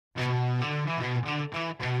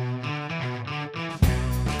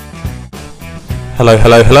Hello,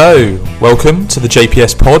 hello, hello. Welcome to the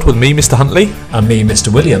JPS pod with me, Mr. Huntley. And me,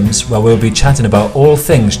 Mr. Williams, where we'll be chatting about all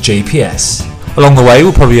things JPS. Along the way,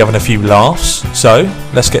 we'll probably be having a few laughs, so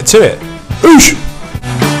let's get to it. Oosh!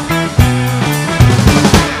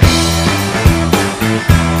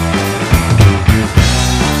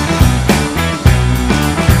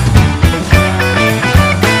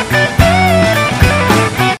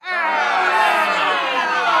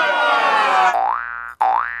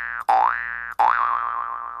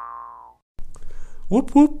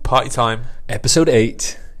 Whoop whoop, party time. Episode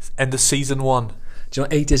 8. End of season 1. Do you know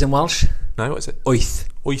what 8 is in Welsh? No, what is it? Oith.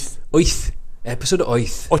 Oith. Oith. Episode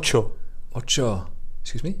 8. Ocho. Ocho.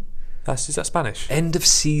 Excuse me? Is that Spanish? End of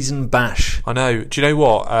season bash. I know. Do you know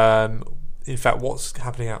what? In fact, what's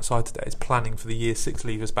happening outside today is planning for the Year 6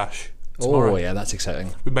 Leavers Bash tomorrow. Oh, yeah, that's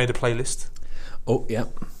exciting. We made a playlist. Oh, yeah.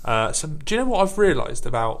 Do you know what I've realised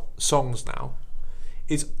about songs now?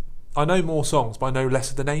 Is I know more songs, but I know less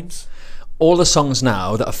of the names. All the songs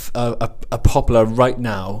now that are popular right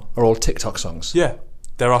now are all TikTok songs. Yeah.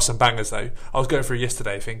 There are some bangers, though. I was going through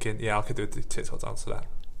yesterday thinking, yeah, I could do a TikTok dance to that.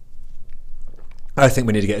 I think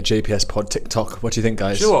we need to get a JPS pod TikTok. What do you think,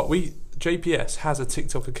 guys? Do you know what? JPS has a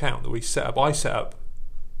TikTok account that we set up. I set up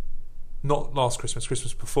not last Christmas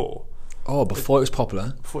before. Oh, before it was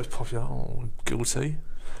popular? Before it was popular. Oh, guilty.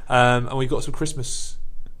 And we got some Christmas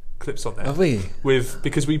clips on there. Have we?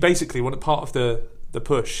 Because we basically wanted part of the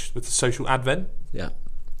push with the social advent. Yeah.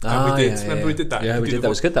 And we did. Yeah, Remember we did that? Yeah, we did. That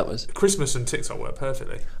was good, that was. Christmas and TikTok work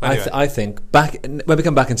perfectly. Anyway. I think when we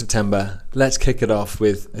come back in September, let's kick it off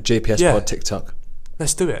with a JPS pod TikTok.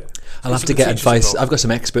 Let's do it. I'll have to get advice. I've got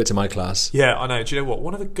some experts in my class. Yeah, I know. Do you know what?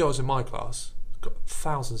 One of the girls in my class got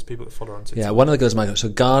thousands of people that follow her on TikTok. Yeah, one of the girls in my class. So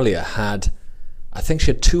Galia had, I think she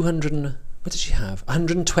had 200. What did she have?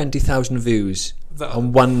 120,000 views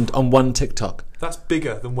on one TikTok. That's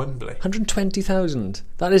bigger than Wembley. 120,000.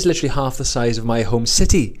 That is literally half the size of my home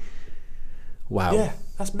city. Wow. Yeah,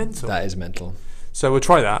 that's mental. That is mental. So we'll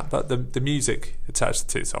try that. But the music attached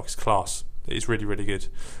to TikTok is class. It is really, really good.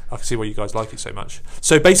 I can see why you guys like it so much.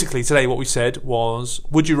 So basically today what we said was,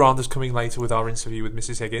 Would You Rather's coming later with our interview with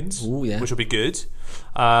Mrs Higgins. Ooh, yeah. Which will be good.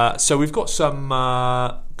 So we've got some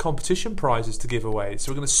competition prizes to give away.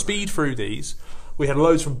 So we're going to speed through these. We had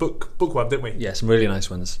loads from Bookworm, didn't we? Yeah, some really nice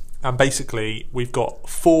ones. And basically we've got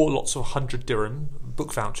 4 lots of 100 dirham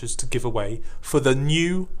book vouchers to give away for the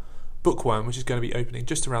new Bookworm, which is going to be opening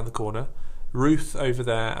just around the corner. Ruth over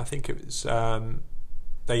there, I think it was...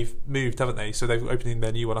 they've moved, haven't they? So they're opening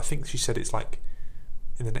their new one. I think she said it's like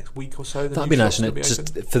in the next week or so. That'd be nice, wouldn't it?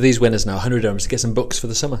 Just for these winners now, 100 dirhams to get some books for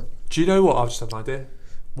the summer. Do you know what? I've just had an idea.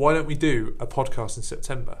 Why don't we do a podcast in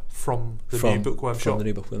September from the new Bookworm shop? From the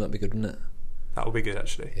new Bookworm, that'd be good, wouldn't it? That would be good,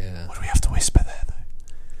 actually. Yeah. What do we have to whisper there, though?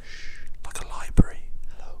 Like a library.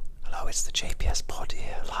 Hello, it's the JPS pod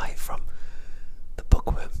here, live from the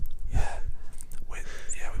Bookworm. Yeah.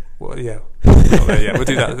 We'll do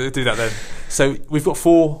that. We'll do that then. So we've got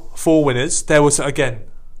four winners. There was, again,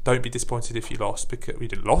 don't be disappointed if you lost, because you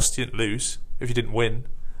didn't lose if you didn't win,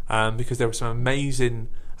 because there were some amazing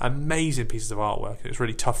pieces of artwork. It was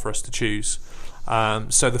really tough for us to choose.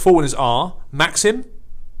 So the 4 winners are Maxim,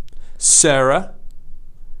 Sarah,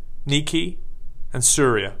 Niki, and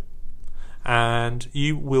Surya. And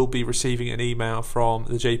you will be receiving an email from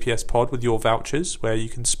the JPS pod with your vouchers, where you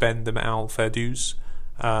can spend them at Al Fairdou's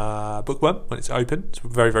Bookworm when it's open. It's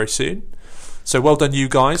very, very soon. So well done, you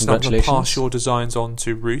guys. I'm going to pass your designs on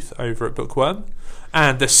to Ruth over at Bookworm.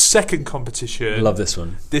 And the second competition, love this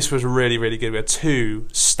one. This was really, really good. We had 2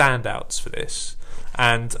 standouts for this,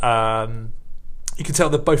 and you can tell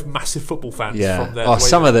they're both massive football fans. Yeah. From their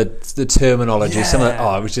some of the terminology. Yeah. Some of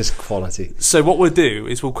it was just quality. So what we'll do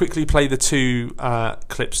is we'll quickly play the 2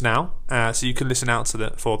 clips now, so you can listen out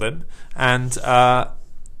to for them, and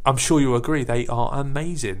I'm sure you'll agree they are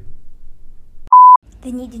amazing.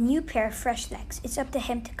 They need a new pair of fresh legs. It's up to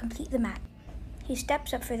him to complete the map. He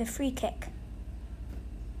steps up for the free kick,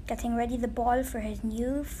 getting ready the ball for his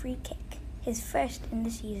new free kick, his first in the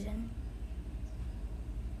season.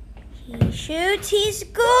 He shoots, he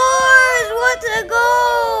scores! What a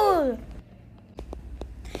goal!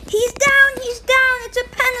 He's down, it's a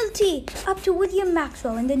penalty! Up to William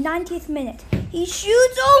Maxwell in the 90th minute. He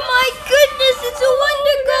shoots, oh my goodness, it's a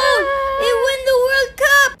wonder goal! They win the World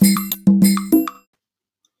Cup!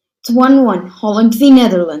 It's 1-1, Holland v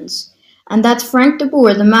Netherlands. And that's Frank de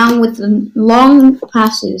Boer, the man with the long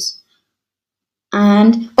passes.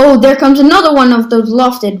 And, there comes another one of those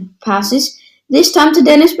lofted passes. This time to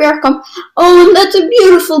Dennis Bergkamp. Oh, and that's a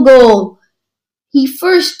beautiful goal. He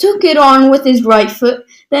first took it on with his right foot,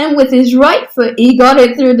 then with his right foot he got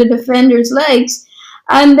it through the defender's legs,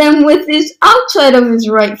 and then with his outside of his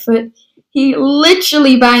right foot, he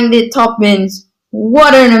literally banged it top bins.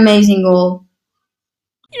 What an amazing goal.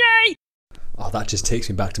 Yay! Oh, that just takes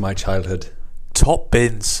me back to my childhood. Top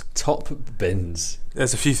bins. Top bins.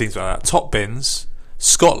 There's a few things about that. Top bins.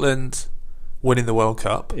 Scotland winning the World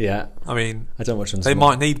Cup. Yeah. I mean, I don't watch them. They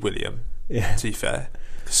might need William, yeah. to be fair.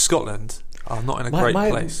 Scotland are not in a great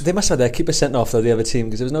place. They must have their keeper sent off, though, the other team,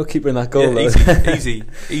 because there was no keeper in that goal. Yeah, easy.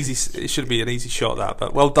 It should be an easy shot, that.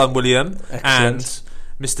 But well done, William. Excellent. And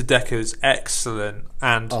Mr. Decker's excellent.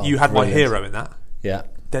 And you had brilliant. My hero in that. Yeah.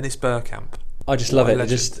 Dennis Bergkamp. I just love it.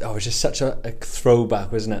 It was just such a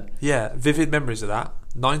throwback, wasn't it? Yeah, vivid memories of that.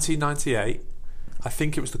 1998. I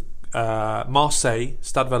think it was the Marseille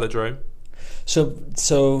Stade Velodrome.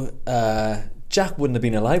 So Jack wouldn't have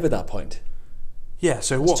been alive at that point. Yeah,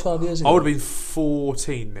 so That's what? 12 years ago. I would have been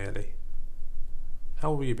 14 nearly. How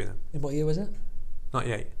old were you been? In what year was it?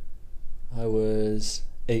 98. I was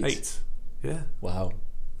 8. 8. Yeah. Wow.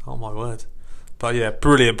 Oh my word. But yeah,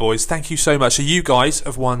 brilliant, boys. Thank you so much. So you guys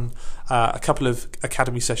have won a couple of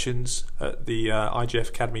academy sessions at the IGF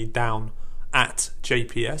Academy down at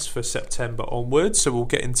JPS for September onwards. So we'll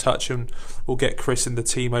get in touch and we'll get Chris and the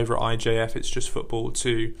team over at IJF, It's Just Football,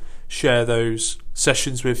 to share those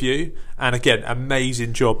sessions with you. And again,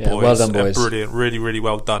 amazing job, boys. Well done, boys. Brilliant. Really, really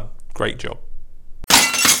well done. Great job.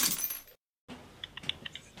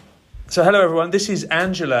 So hello everyone, this is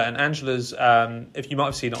Angela, and Angela's, if you might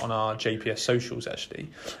have seen it on our JPS socials actually,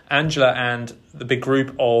 Angela and the big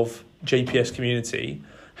group of JPS community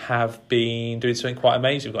have been doing something quite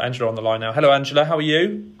amazing. We've got Angela on the line now. Hello Angela, how are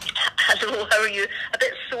you? Hello, how are you? A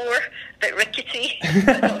bit sore, a bit rickety,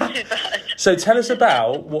 but not too bad. So tell us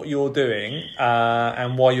about what you're doing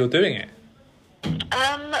and why you're doing it.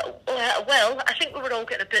 Well, I think we were all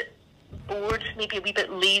getting a bit bored, maybe a wee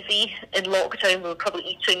bit lazy in lockdown. We were probably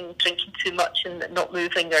eating, drinking too much and not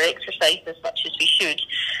moving or exercising as much as we should.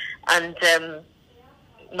 And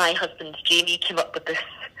my husband Jamie came up with this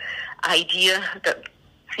idea that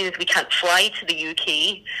seeing as we can't fly to the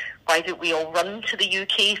UK, why don't we all run to the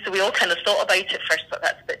UK? So we all kind of thought about it first, but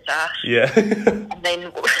that's a bit daft. Yeah. And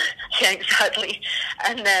then, yeah, exactly.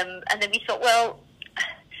 And then we thought, well,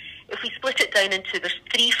 if we split it down into, there's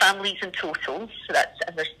 3 families in total, so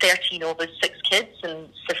and there's 13 of us, 6 kids and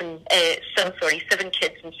 7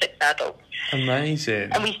 kids and 6 adults.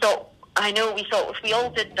 Amazing. And we thought if we all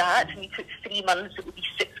did that and we took 3 months, it would be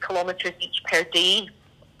 6 kilometres each per day.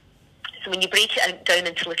 So when you break it down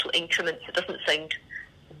into little increments, it doesn't sound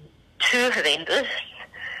too horrendous.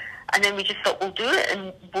 And then we just thought, we'll do it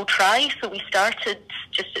and we'll try. So we started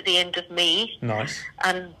just at the end of May. Nice.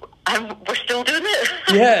 And we're still doing it.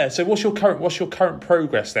 Yeah. So what's your current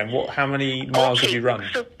progress then? How many miles have you run?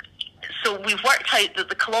 So we've worked out that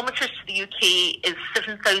the kilometres to the UK is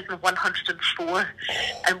 7,104.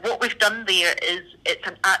 And what we've done there is it's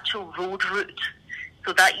an actual road route.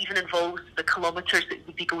 So that even involves the kilometres that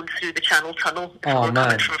would be going through the Channel Tunnel if we're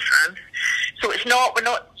coming from France. So we're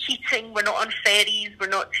not cheating, we're not on ferries, we're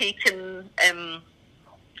not taking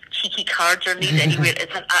cheeky car journeys anywhere.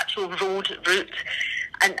 It's an actual road route.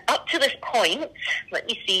 And up to this point, let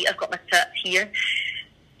me see, I've got my stats here.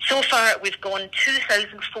 So far, we've gone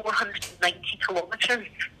 2,490 kilometres.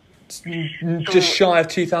 Just shy of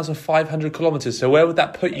 2,500 kilometres. So where would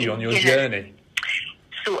that put you on your journey?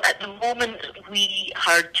 So at the moment, we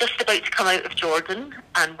are just about to come out of Jordan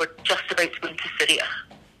and we're just about to go into Syria.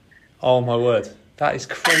 Oh my word. That is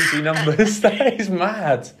crazy numbers. That is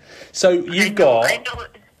mad. So you've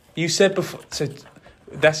you said before, so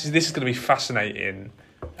this is going to be fascinating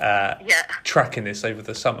tracking this over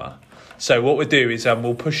the summer. So what we'll do is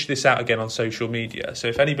we'll push this out again on social media. So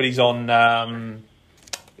if anybody's on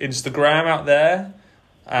Instagram out there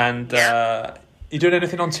and... you doing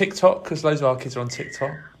anything on TikTok? Because loads of our kids are on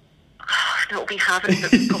TikTok. No, we haven't.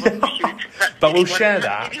 Probably should. But we'll share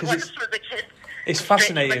that because it's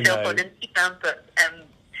fascinating though. On Instagram, but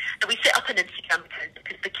we set up an Instagram account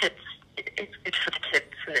because the kids, it's good for the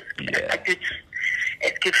kids, and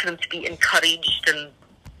it's good for them to be encouraged. And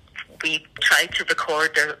we try to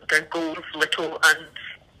record their goals, little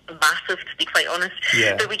and massive, to be quite honest.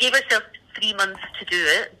 Yeah. But we gave ourselves 3 months to do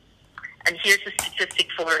it. And here's the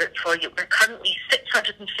statistic for you. We're currently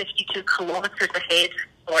 652 kilometres ahead,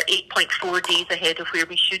 or 8.4 days ahead of where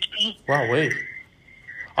we should be. Wow,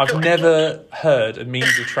 I've never heard a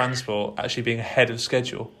means of transport actually being ahead of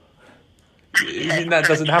schedule. That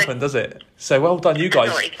doesn't happen, does it? So well done, you guys.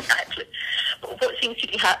 No, exactly. But what seems to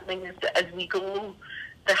be happening is that as we go,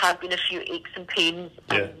 there have been a few aches and pains.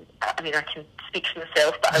 And I mean, I can speak for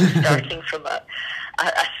myself, but I was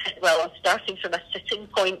starting from a sitting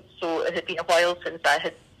point, so it had been a while since I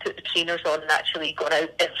had put the trainers on and actually gone out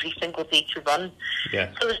every single day to run.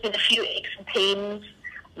 Yeah. So there's been a few aches and pains.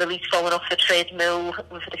 Lily's fallen off the treadmill.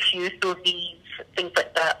 We've had a few sore knees, things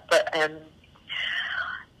like that. But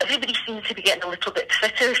everybody seems to be getting a little bit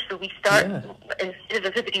fitter. So we start, instead of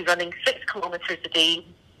everybody running 6 kilometres a day,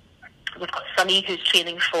 we've got Sonny who's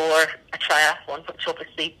training for a triathlon, which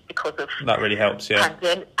obviously, because of that really helps,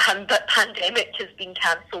 pandemic has been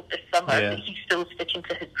cancelled this summer, but he's still sticking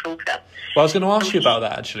to his programme. Well, I was going to ask you about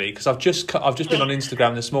that actually, because I've just been on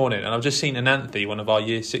Instagram this morning, and I've just seen Ananthi, one of our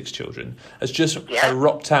Year 6 children, has just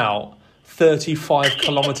rocked out 35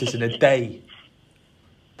 kilometres in a day.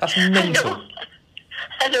 That's mental.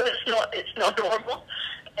 I know it's not normal.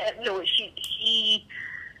 No, she.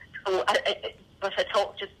 So if I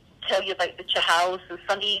talk, just tell you about the Chahals. So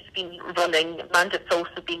Sonny's been running. Amanda's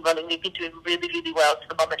also been running. They've been doing really, really well to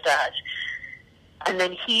the mum and dad. And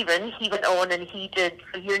then he went on and he did,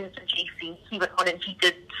 for Ewan's and JC, he went on and he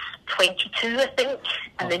did 22, I think.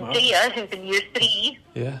 And then Daya, who's in Year 3,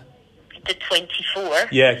 did 24.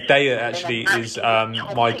 Yeah, Daya actually is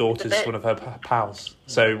my daughter's one of her pals.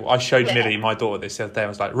 So I showed Millie, my daughter, this the other day. I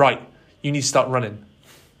was like, right, you need to start running.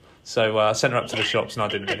 So I sent her up to the shops, and I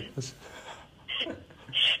didn't really.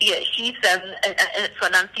 Yeah, she's and so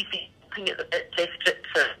Nancy's been desperate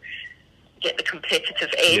to get the competitive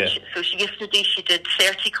edge. Yeah. So yesterday she did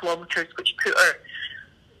 30 kilometres, which put her,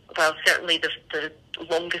 well, certainly the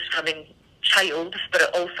longest running child, but it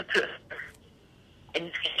also put her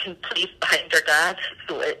in second place behind her dad.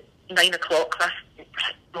 So at 9 o'clock last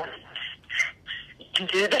night, you can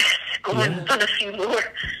do this. Go on, done a few more.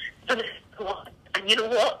 And you know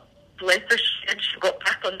what? Bless her, she got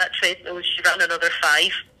back on that treadmill and she ran another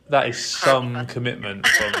 5. That is some commitment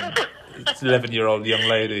from an 11-year-old young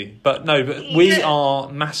lady. But we are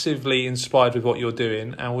massively inspired with what you're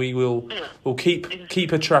doing, and we'll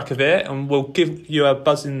keep a track of it, and we'll give you a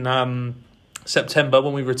buzz in September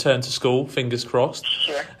when we return to school, fingers crossed.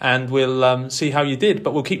 Sure. And we'll see how you did.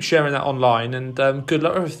 But we'll keep sharing that online, and good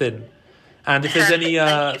luck with everything. And if there's any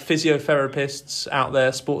physiotherapists out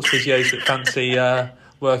there, sports physios that fancy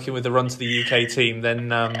working with the Run to the UK team, then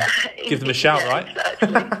give them a shout, right?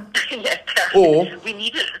 Exactly. We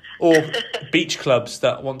need it. Or beach clubs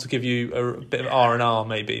that want to give you a bit of R&R,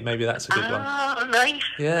 maybe that's a good one. Oh, nice.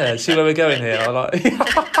 Yeah, see where we're going here. I like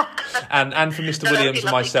and for Mr. Williams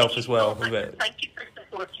and myself as well. Thank you for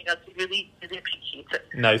supporting us. We really, really appreciate it.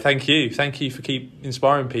 No, thank you for keep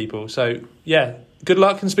inspiring people. So yeah, good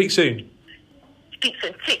luck and speak soon. Speak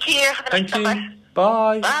soon. Take care. Have a nice Thank you. summer.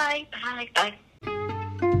 Bye. Bye. Bye. Bye.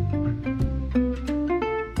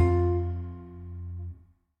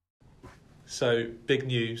 So, big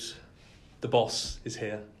news. The boss is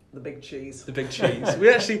here. The big cheese. The big cheese. We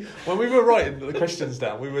actually, when we were writing the questions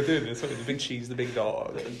down, we were doing this. The big cheese, the big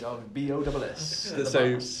dog. The big dog, B-O-S-S.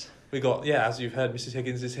 So, we got, as you've heard, Mrs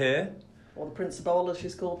Higgins is here. Or the principal, as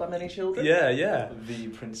she's called by many children. Yeah. The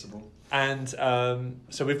principal. And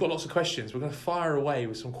so we've got lots of questions. We're going to fire away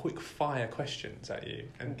with some quick fire questions at you.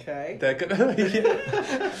 And okay. They're going to...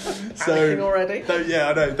 Panicking already? No,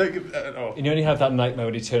 I know. Don't give... You only have that nightmare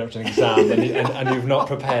when you turn up to an exam and you've not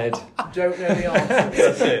prepared. Don't know the answer.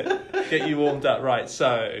 That's it. Get you warmed up. Right, so,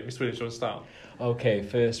 Mr Williams, do you want to start? Okay,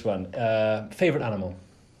 first one. Favourite animal?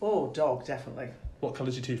 Oh, dog, definitely. What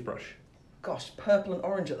colour's your toothbrush? Gosh, purple and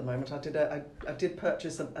orange at the moment. I did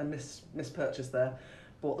purchase a mispurchase there.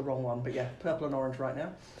 Bought the wrong one, but yeah, purple and orange right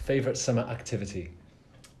now. Favourite summer activity?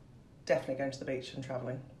 Definitely going to the beach and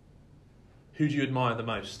travelling. Who do you admire the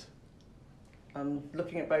most? I'm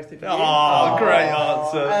looking at both of you. Oh, great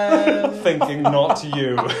answer. Thinking not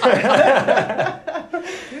you.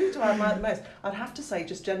 Who do I admire the most? I'd have to say,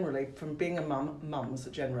 just generally, from being a mums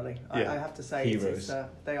generally, I have to say heroes.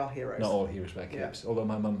 They are heroes. Not all heroes wear capes, although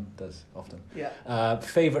my mum does often. Yeah.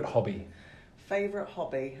 Favourite hobby? Favourite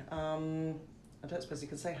hobby? I don't suppose you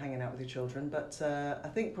can say hanging out with your children, but I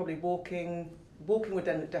think probably walking would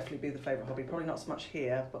definitely be the favourite hobby. Probably not so much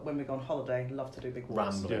here, but when we go on holiday, love to do big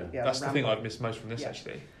walks. Rambling. Yeah, that's the thing I've missed most from this,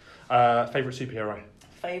 actually. Favourite superhero?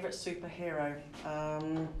 Favourite superhero?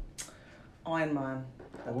 Iron Man.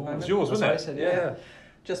 It was yours, wasn't it? Yeah.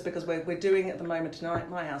 Just because we're doing at the moment tonight at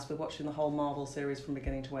my house, we're watching the whole Marvel series from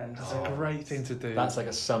beginning to end. That's a great thing to do. That's like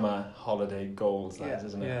a summer holiday goals,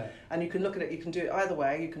 isn't it? Yeah. And you can look at it. You can do it either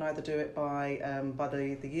way. You can either do it by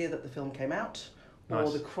the year that the film came out, or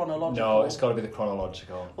Nice. the chronological. No, it's got to be the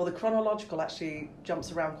chronological. Well, the chronological actually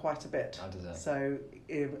jumps around quite a bit. How does that? So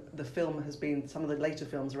the film has been, some of the later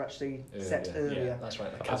films are actually set earlier. Yeah, that's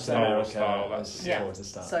right. Like That's Captain Star America Wars style, that's- is towards the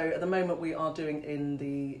start. So at the moment we are doing in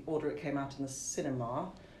the order it came out in the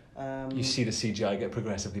cinema. You see the CGI get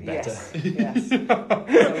progressively better. Yes.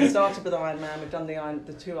 So we started with Iron Man. We've done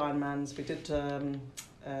the two Iron Mans. We did.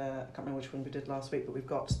 I can't remember which one we did last week, but we've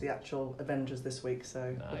got the actual Avengers this week.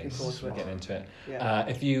 So looking forward to We're it. getting into it. Yeah.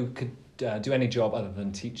 If you could do any job other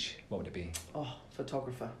than teach, what would it be? Oh,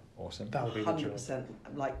 photographer. Awesome. That would be the job. 100%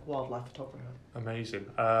 like wildlife photographer. Amazing.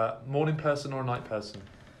 Morning person or a night person?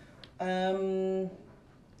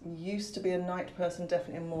 Used to be a night person,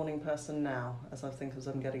 definitely a morning person now, as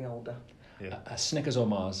I'm getting older. Yeah. Snickers or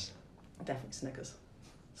Mars? Definitely Snickers.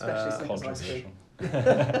 Especially Snickers ice cream.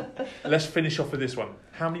 Let's finish off with this one.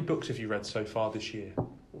 How many books have you read so far this year?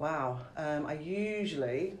 Wow. I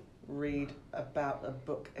usually read about a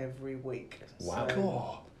book every week. Wow. So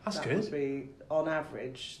Cool. That's that good. would be, on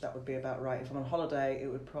average, that would be about right. If I'm on holiday,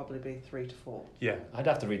 it would probably be 3 to 4. Yeah. I'd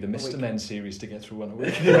have to read the Mr. week. Men series to get through one a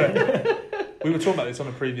week. We were talking about this on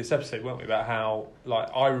a previous episode, weren't we? About how, like,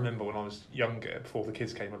 I remember when I was younger, before the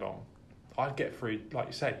kids came along, I'd get through, like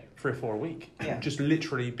you say, 3 or 4 a week. Yeah. Just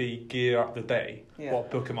literally be gear up the day. Yeah. What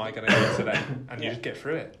book am I going to get today? And you Yeah. just get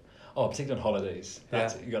through it. Oh, particularly on holidays.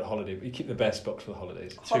 You got a holiday. You keep the best books for the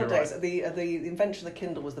holidays. Holidays, the invention of the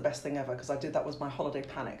Kindle was the best thing ever, because I did that was my holiday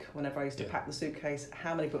panic. Whenever I used to pack the suitcase,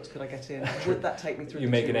 how many books could I get in? Would that take me through You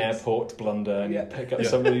the make 2 an weeks? airport blunder and you pick up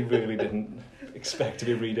something you really didn't expect to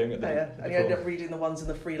be reading. At the, And you end up reading the ones in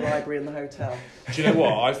the free library in the hotel. Do you know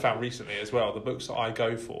what I found recently as well? The books that I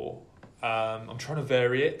go for, I'm trying to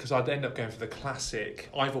vary it, because I'd end up going for the classic,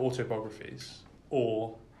 either autobiographies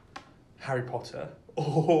or Harry Potter,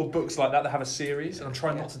 or books like that have a series, and I'm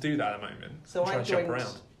trying not to do that at the moment. So I'm trying to jump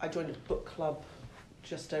around. I joined a book club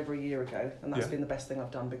just over a year ago, and that's been the best thing I've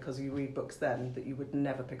done, because you read books then that you would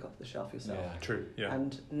never pick up the shelf yourself. Yeah. True, yeah.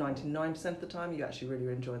 And 99% of the time you actually really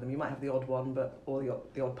enjoy them. You might have the odd one, or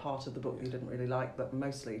the odd part of the book you didn't really like, but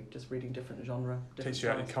mostly just reading different genre. Different Takes you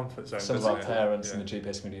out of styles. your comfort zone. Some of doesn't our it? parents in the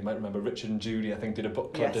GPS community, you might remember Richard and Judy, I think, did a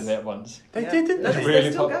book club, didn't they, at once? They Yeah. did, didn't No, they?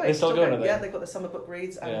 they're still going. They're still going, are they? Yeah, they've got the summer book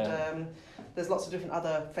reads, and there's lots of different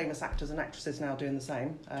other famous actors and actresses now doing the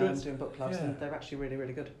same, doing book clubs, and they're actually really,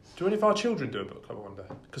 really good. Do any of our children do a book club, I wonder?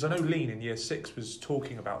 Because I know Lean in year 6 was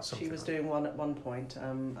talking about something. She was doing one at one point,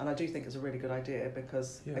 and I do think it's a really good idea,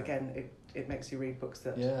 because, again, it makes you read books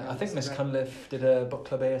that... I think Miss Cunliffe did a book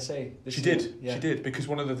club ASA this She year. did, she did, because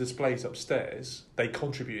one of the displays upstairs, they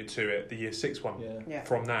contributed to it, the year 6 one,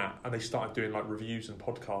 from that, and they started doing like reviews and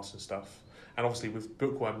podcasts and stuff. And obviously with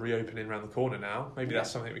Bookworm reopening around the corner now, maybe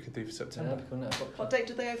that's something we could do for September. What date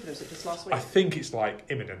did they open? Was it just last week? I think it's like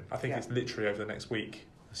imminent. I think it's literally over the next week.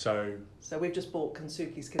 So we've just bought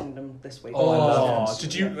Kensuke's Kingdom this week.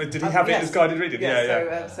 Did he have it as guided reading?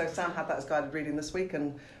 So Sam had that as guided reading this week,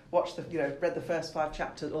 and watched read the first 5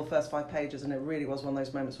 chapters or first 5 pages, and it really was one of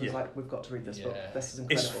those moments where it was like, we've got to read this book. This is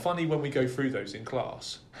incredible. It's funny when we go through those in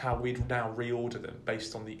class, how we'd now reorder them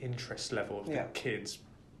based on the interest level of the kids.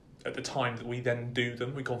 At the time that we then do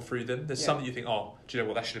them, we've gone through them. There's some that you think, oh, do you know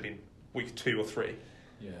what, that should have been week 2 or 3.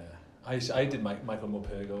 Yeah. I did Michael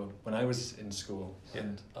Morpurgo when I was in school,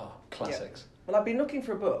 and classics. Well, I've been looking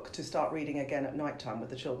for a book to start reading again at night time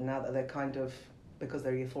with the children, now that they're kind of, because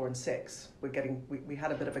they're year 4 and 6, we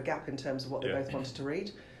had a bit of a gap in terms of what they both wanted to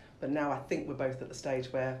read. But now I think we're both at the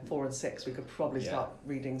stage where 4 and 6, we could probably start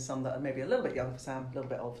reading some that are maybe a little bit young for Sam, a little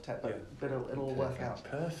bit old for Ted, but it'll all work out.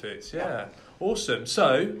 Perfect, Awesome.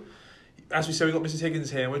 So, as we said, we've got Mrs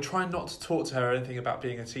Higgins here, and we're trying not to talk to her or anything about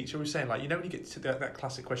being a teacher. We're saying, like, when you get to that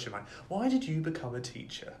classic question, like, why did you become a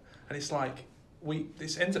teacher? And it's like,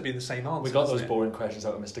 this ends up being the same answer. We got those boring questions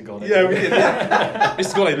out of Mr. Gonnet. Yeah, we did.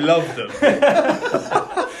 Mr. Gonnet loved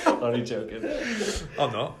them. Only joking.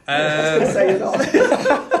 I'm not. I was going to say you're not.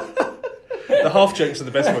 The half jokes are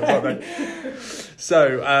the best ones, aren't they?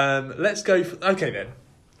 So, let's go. Okay, then.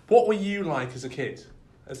 What were you like as a kid?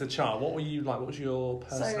 As a child, what were you like? What was your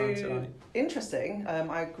personality like? Interesting.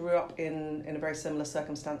 I grew up in a very similar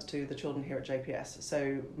circumstance to the children here at JPS.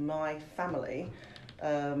 So my family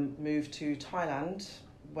moved to Thailand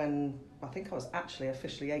when I think I was actually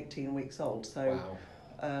officially 18 weeks old. So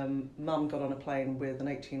Mum got on a plane with an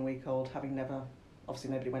 18-week-old, having never...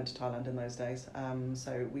 Obviously, nobody went to Thailand in those days.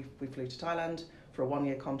 So we flew to Thailand for a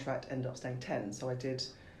 1-year contract, ended up staying 10. So I did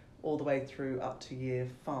all the way through up to year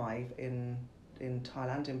 5 in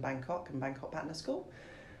Thailand, in Bangkok Patna School.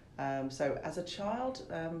 So as a child,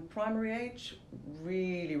 primary age,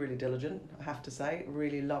 really, really diligent, I have to say.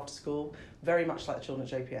 Really loved school. Very much like the children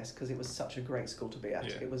at JPS, because it was such a great school to be at.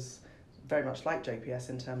 It was very much like JPS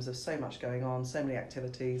in terms of so much going on, so many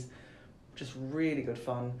activities, just really good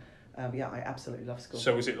fun. Yeah, I absolutely love school.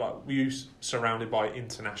 So was it like, were you surrounded by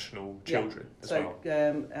international children as well?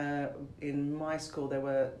 So in my school there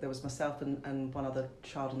was myself and one other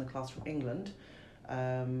child in the class from England.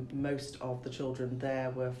 Most of the children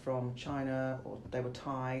there were from China, or they were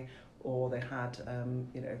Thai, or they had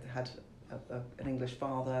an English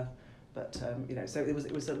father. But so it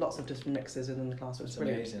was lots of different mixes within the class. It was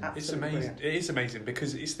brilliant. Amazing. It's amazing. Brilliant. It is amazing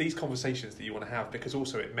because it's these conversations that you want to have, because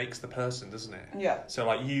also it makes the person, doesn't it? Yeah. So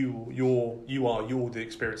like you're the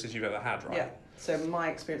experiences you've ever had, right? Yeah. So my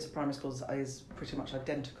experience of primary schools is pretty much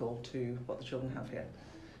identical to what the children have here.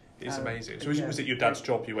 It's amazing. So was it your dad's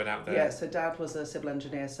job you went out there? Yeah, so Dad was a civil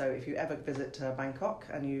engineer, so if you ever visit Bangkok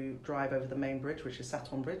and you drive over the main bridge, which is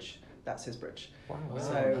Satong Bridge, that's his bridge. Wow.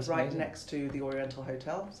 So that's right amazing. next to the Oriental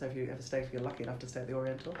Hotel, so if you ever stay, if you're lucky enough to stay at the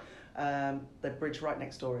Oriental, the bridge right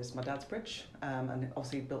next door is my dad's bridge, and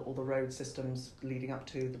obviously he built all the road systems leading up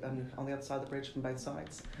to on the other side of the bridge from both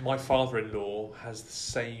sides. My father-in-law has the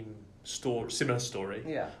same similar story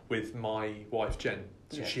with my wife Jen.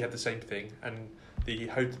 So she had the same thing, and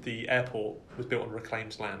the airport was built on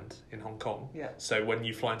reclaimed land in Hong Kong. Yeah. So when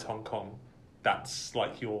you fly into Hong Kong, that's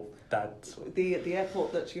like your dad's. The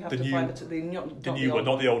airport that you have to fly into, the new one,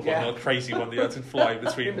 not the old one, the crazy one that you had to fly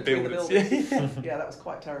between the buildings. The buildings. Yeah, that was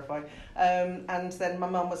quite terrifying. And then my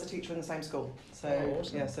mum was a teacher in the same school. So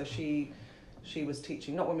awesome. yeah, so she was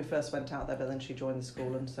teaching, not when we first went out there, but then she joined the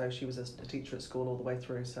school, and so she was a teacher at school all the way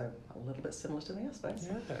through. So a little bit similar to me, I suppose.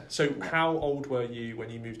 Yeah. So how old were you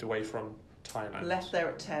when you moved away from Thailand? Left there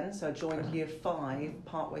at 10, so I joined year 5,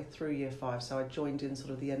 partway through year 5. So I joined in sort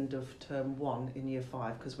of the end of term 1 in year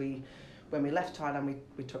 5, because when we left Thailand,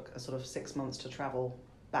 we took a sort of 6 months to travel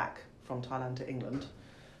back from Thailand to England.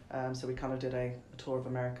 So we kind of did a tour of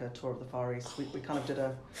America, a tour of the Far East. We kind of did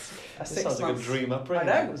a 6 months. Sounds like a dream upbringing.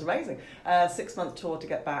 I know, it was amazing. 6-month tour to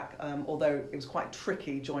get back, although it was quite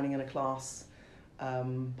tricky joining in a class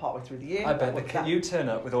partway through the year. I bet you turn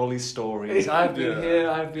up with all these stories. I've been here,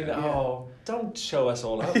 I've been... Oh, don't show us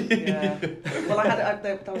all up. Yeah. Well, I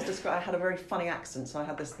had a very funny accent, so I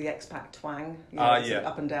had the expat twang,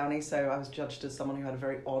 up and downy, so I was judged as someone who had a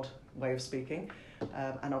very odd way of speaking,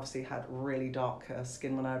 and obviously had really dark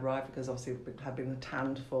skin when I arrived, because obviously I had been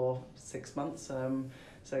tanned for 6 months.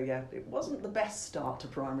 So yeah, it wasn't the best start to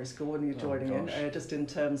primary school when you're joining in, just in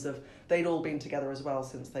terms of they'd all been together as well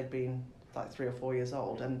since they'd been like 3 or 4 years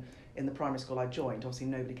old, and in the primary school I joined, obviously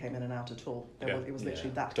nobody came in and out at all. It was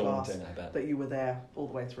literally that daunting, class that you were there all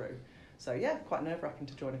the way through. So yeah, quite nerve-wracking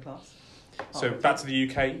to join a class. So back to the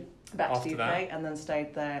UK. Back to the UK, and then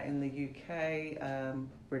stayed there in the UK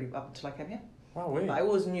really up until I came here. Wow, weird. But I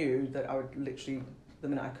always knew that I would literally, the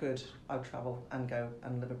minute I would travel and go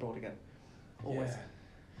and live abroad again. Always.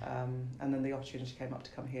 Yeah. And then the opportunity came up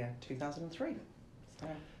to come here 2003. So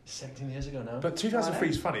 17 years ago now. But 2003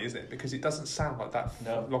 is funny, isn't it? Because it doesn't sound like that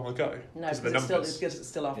long ago. No, because it's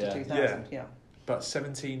still after 2000. Yeah. But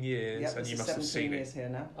 17 years, and you must have seen it. 17 years here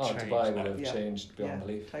now. Oh, Dubai would have changed beyond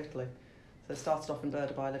belief. Totally. So I started off in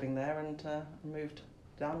Dubai living there, and moved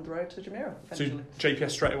down the road to Jumeirah eventually. So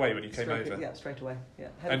JPS straight away when you came over? Yeah, straight away. Yeah.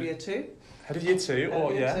 Head of year 2. Head of year 2,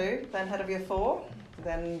 year 2, then head of year 4,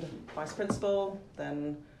 then vice principal,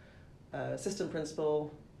 then assistant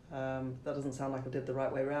principal. That doesn't sound like I did the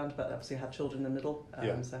right way around, but obviously I had children in the middle,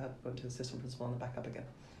 so I went to assistant principal and then back up again.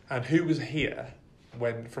 And who was here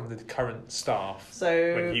from the current staff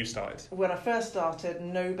when you started? When I first started,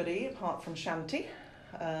 nobody apart from Shanti.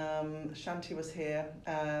 Shanti was here,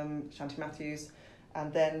 Shanti Matthews,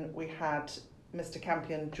 and then we had Mr.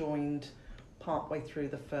 Campion joined partway through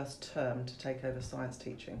the first term to take over science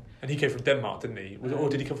teaching. And he came from Denmark, didn't he? Or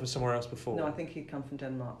did he come from somewhere else before? No, I think he'd come from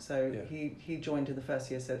Denmark. So he joined in the first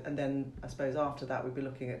year. So, and then I suppose after that we'd be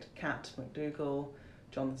looking at Kat McDougall,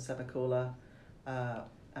 Jonathan Sebekula,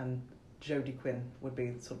 and Jodie Quinn would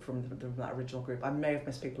be sort of from that original group. I may have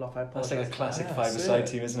missed people off. I apologise. That's like a classic five-a-side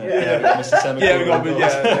team, isn't it? Yeah. Mr.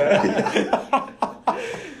 Sebekula.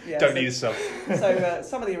 Don't need a sub. So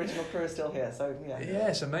some of the original crew are still here. So yeah,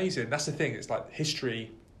 it's amazing. That's the thing. It's like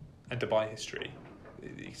history and Dubai history.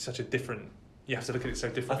 It's such a different. You have to look at it so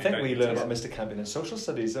differently. I think we learned about Mr. Campion in social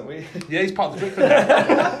studies, don't we? Yeah, he's part of the curriculum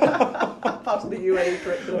now. Part of the UAE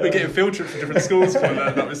curriculum. We're getting field trips to different schools to learn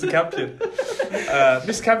about Mr. Campion.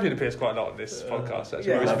 Mr. Campion appears quite a lot in this podcast.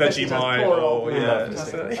 Actually, Vegemite.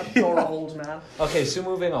 Poor old man. Okay, so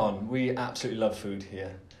moving on. We absolutely love food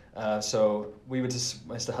here. So we were just,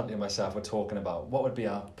 Mr. Huntley and myself were talking about what would be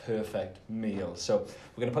our perfect meal. So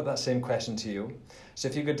we're going to put that same question to you. So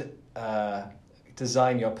if you could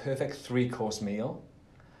design your perfect 3-course meal,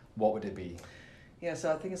 what would it be? Yeah,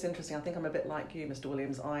 so I think it's interesting. I think I'm a bit like you, Mr.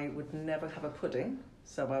 Williams. I would never have a pudding,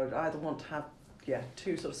 so I would either want to have,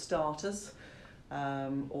 two sort of starters,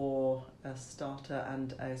 or a starter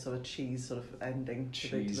and a sort of cheese sort of ending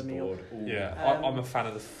to the meal. Board. Yeah, I'm a fan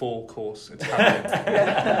of the 4-course Italian.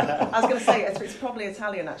 I was going to say it's probably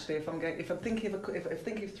Italian actually. If I'm thinking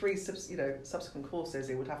of 3 subsequent courses,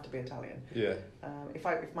 it would have to be Italian. Yeah. If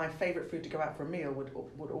my favourite food to go out for a meal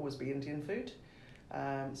would always be Indian food,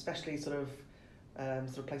 especially sort of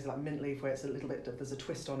places like mint leaf where it's a little bit, there's a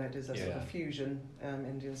twist on it, is a sort of a fusion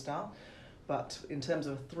Indian style. But in terms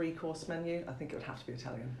of a 3-course menu, I think it would have to be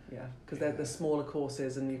Italian, because they're the smaller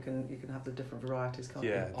courses and you can have the different varieties, can't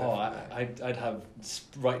you? I'd have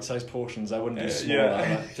right-sized portions. I wouldn't do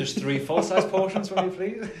small. Just 3 full-size portions for me,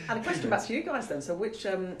 please. And a question back to you guys then. So which,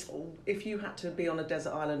 if you had to be on a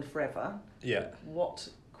desert island forever, what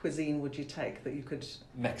cuisine would you take that you could...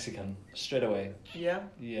 Mexican, straight away. Yeah?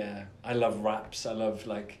 Yeah. I love wraps. I love,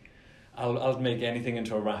 I'll make anything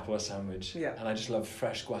into a wrap or a sandwich. Yeah. And I just love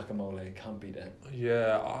fresh guacamole. Can't beat it.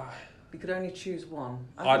 Yeah. You could only choose one.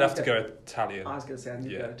 I'd have to go Italian. I was going to say,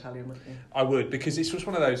 you'd go Italian, wouldn't you? I would, because it's just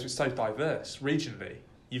one of those, it's so diverse. Regionally,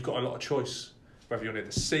 you've got a lot of choice, whether you're near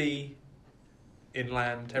the sea,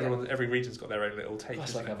 inland, every region's got their own little take.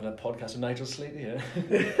 That's like having a podcast with Nigel Slade here.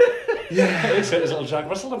 Yeah. He's got his little Jack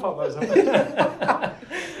Russell about those.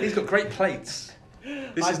 He's got great plates.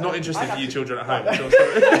 This is not interesting for you children at home.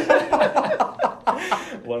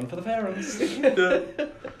 One for the parents.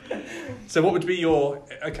 So what would be your...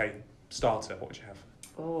 Okay, starter, what would you have?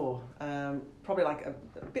 Oh, probably like a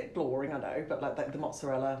bit boring, I know, but like the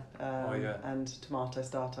mozzarella and tomato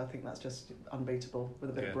starter. I think that's just unbeatable with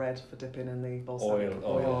a bit of bread for dipping in the balsamic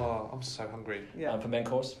oil. Oh, I'm so hungry. Yeah. And for main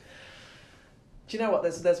course? Do you know what?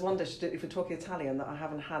 There's one dish, if we're talking Italian, that I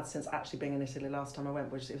haven't had since actually being in Italy last time I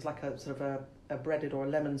went, which it was like a sort of a breaded or a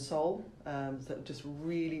lemon sole, so just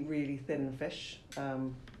really, really thin fish,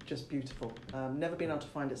 just beautiful. Never been able to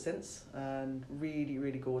find it since, and really,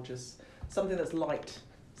 really gorgeous. Something that's light,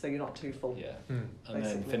 so you're not too full. Yeah. And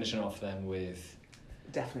then finishing off then with...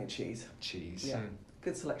 Definitely cheese. Yeah.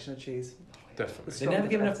 Good selection of cheese. Definitely. They never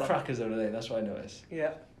give enough crackers over there, that's what I noticed.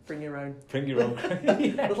 Yeah. Bring your own.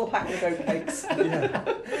 Little pack of goat cakes. Yeah.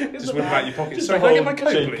 Just whip out your pocket. Just Sorry, can I get my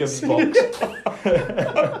coke, please? Box.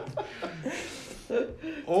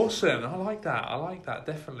 Awesome. I like that,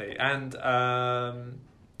 definitely. And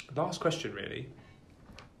last question, really,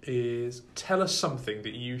 is tell us something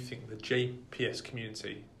that you think the JPS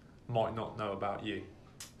community might not know about you.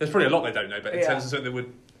 There's probably a lot they don't know, but in terms of something that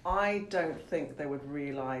would... I don't think they would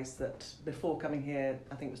realise that before coming here,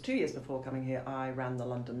 I think it was 2 years before coming here, I ran the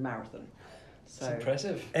London Marathon. So it's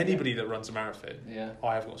impressive. Anybody that runs a marathon,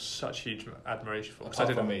 I have got such huge admiration for.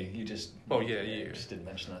 Apart from me, you just... Well, you just didn't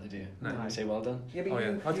mention that, did you? No. You say well done? Yeah, but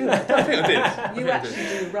I did. I think I did. You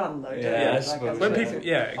actually do run, though, don't you? I suppose. When people,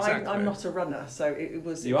 exactly. I'm not a runner, so it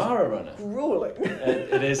was... You are a runner. Gruelling.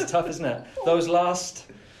 It is tough, isn't it? Those last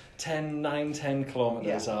 10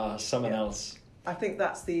 kilometres are something else. I think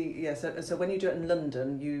that's so when you do it in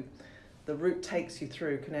London, the route takes you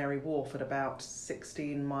through Canary Wharf at about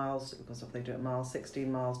 16 miles, because if they do it miles,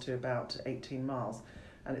 16 miles to about 18 miles,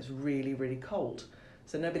 and it's really, really cold.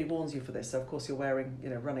 So nobody warns you for this. So of course you're wearing,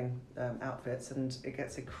 running outfits, and it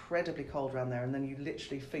gets incredibly cold around there, and then you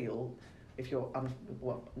literally feel, if you're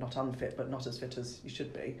not unfit, but not as fit as you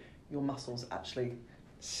should be, your muscles actually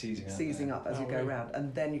seizing up as you go around,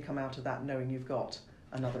 and then you come out of that knowing you've got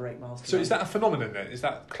another 8 miles. So is that a phenomenon then? Is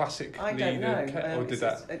that classic? I don't know. Or did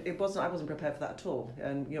that? It wasn't. I wasn't prepared for that at all.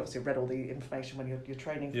 And you obviously read all the information when you're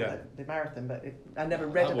training for the marathon, but I never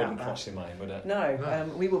read about that. That wouldn't cross your mind, would it?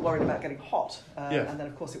 No. We were worried about getting hot, and then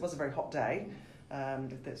of course it was a very hot day.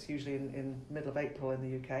 That's usually in middle of April in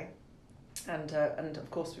the UK, and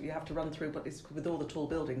of course you have to run through. But with all the tall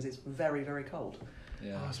buildings, it's very, very cold.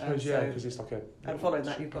 Yeah, I suppose because it's like a... And following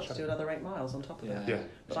that, you've got to do another 8 miles on top of that. Yeah.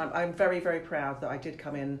 But I'm very, very proud that I did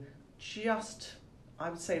come in just, I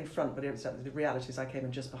would say in front, but the reality is I came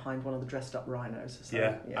in just behind one of the dressed up rhinos.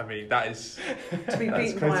 So, I mean, that is... to be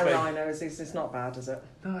beaten by a rhino is not bad, is it?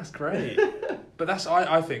 No, that's great. But that's,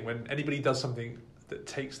 I think, when anybody does something that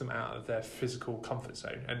takes them out of their physical comfort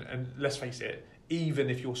zone, and let's face it, even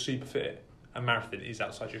if you're super fit, a marathon is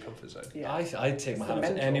outside your comfort zone. Yeah. I take my hat off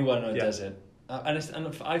to anyone who does it. And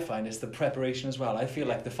I find it's the preparation as well. I feel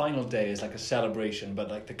like the final day is like a celebration, but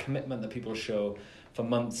like the commitment that people show for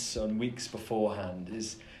months and weeks beforehand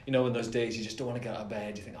is, in those days you just don't want to get out of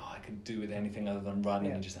bed. You think, I could do with anything other than run,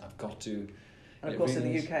 and you just I've got to. And of course, in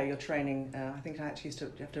the UK, you're training. I think I actually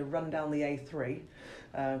you have to run down the A3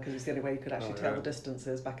 because it's the only way you could actually tell the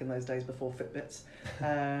distances back in those days before Fitbits.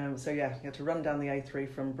 So yeah, you had to run down the A3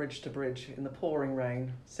 from bridge to bridge in the pouring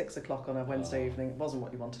rain, 6 o'clock on a Wednesday evening. It wasn't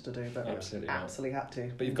what you wanted to do, but absolutely had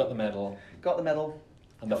to. But you've got the medal. Got the medal.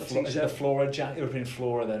 And is it the Flora jacket? It would have been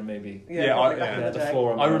Flora then, maybe. The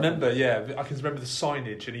Flora. I remember, I can remember the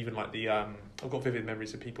signage and even like the I've got vivid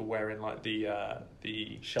memories of people wearing like the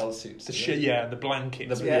shell suits. The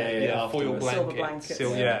blankets. The foil blankets. Silver blankets.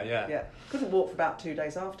 Yeah. Couldn't walk for about 2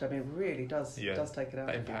 days after. I mean, it really does take it out.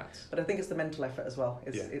 That impact. But I think it's the mental effort as well.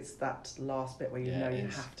 It's that last bit where you know you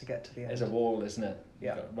have to get to the end. It's a wall, isn't it? Yeah.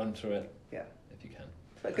 You've got to run through it. Yeah. If you can.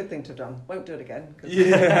 But a good thing to have done. Won't do it again.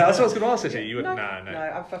 That's what I was going to ask you. You wouldn't.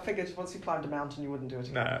 No. I figured once you climbed a mountain, you wouldn't do it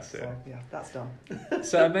again. No, that's it. So yeah, that's done.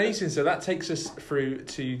 So amazing. So that takes us through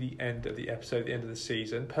to the end of the episode, the end of the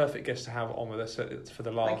season. Perfect guest to have on with us for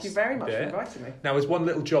the last. Thank you very much bit. for inviting me. Now, there's one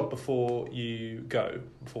little job before you go,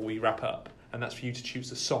 before we wrap up, and that's for you to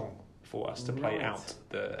choose a song for us to play out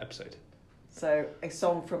the episode. So a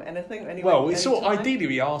song from anything, anyway. Well, it's ideally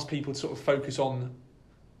we ask people to sort of focus on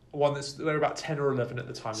one they're about 10 or 11 at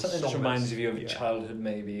the time. Something that reminds you of your childhood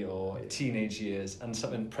maybe, or teenage years, and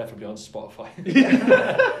something preferably on Spotify.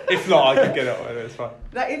 If not, I can get it on. It's fine.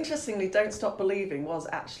 Now, interestingly, "Don't Stop Believing" was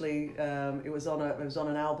actually it was on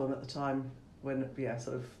an album at the time when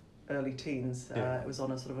sort of early teens. It was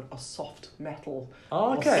on a sort of a soft metal.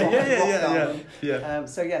 Oh, okay. Yeah.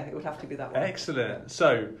 So it would have to be that one. Excellent.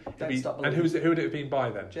 So, and who would it have been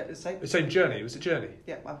by then? Same Journey. Was it Journey?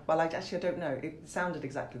 Yeah. Well, I don't know. It sounded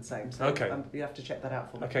exactly the same. So you have to check that out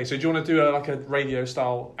for me. Okay. So do you want to do a radio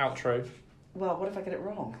style outro? Well, what if I get it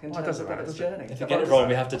wrong? It doesn't matter. The journey. If you get it wrong,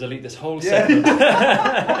 we have to delete this whole segment.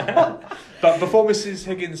 But before Mrs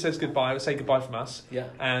Higgins says goodbye, say goodbye from us. Yeah.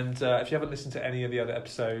 And if you haven't listened to any of the other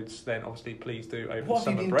episodes, then obviously please do over the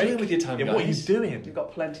summer break. What have you been doing with your time, guys? What are you doing? You've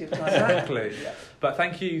got plenty of time. Exactly. But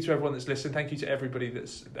thank you to everyone that's listened. Thank you to everybody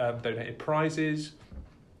that's donated prizes.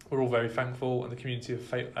 We're all very thankful, and the community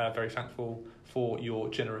are very thankful for your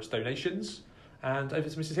generous donations. And over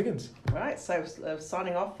to Mrs Higgins. Right, so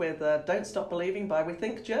signing off with "Don't Stop Believing" by We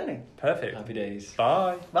Think Journey. Perfect. Happy days.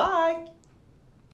 Bye. Bye.